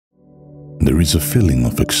There is a feeling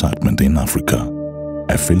of excitement in Africa,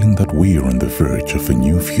 a feeling that we are on the verge of a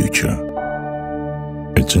new future.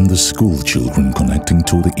 It's in the school children connecting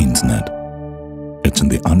to the internet. It's in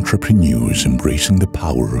the entrepreneurs embracing the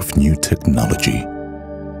power of new technology.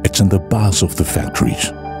 It's in the buzz of the factories,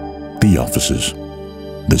 the offices,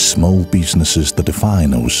 the small businesses that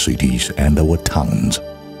define our cities and our towns.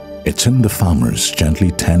 It's in the farmers gently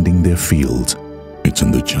tending their fields. It's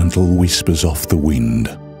in the gentle whispers of the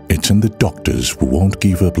wind. It's in the doctors who won't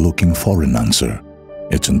give up looking for an answer.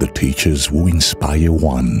 It's in the teachers who inspire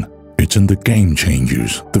one. It's in the game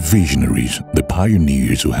changers, the visionaries, the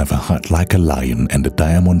pioneers who have a heart like a lion and a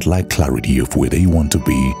diamond-like clarity of where they want to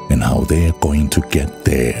be and how they are going to get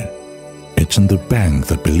there. It's in the bank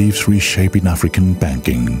that believes reshaping African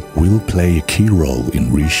banking will play a key role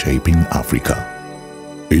in reshaping Africa.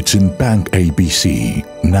 It's in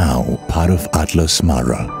BancABC, now part of Atlas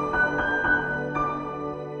Mara.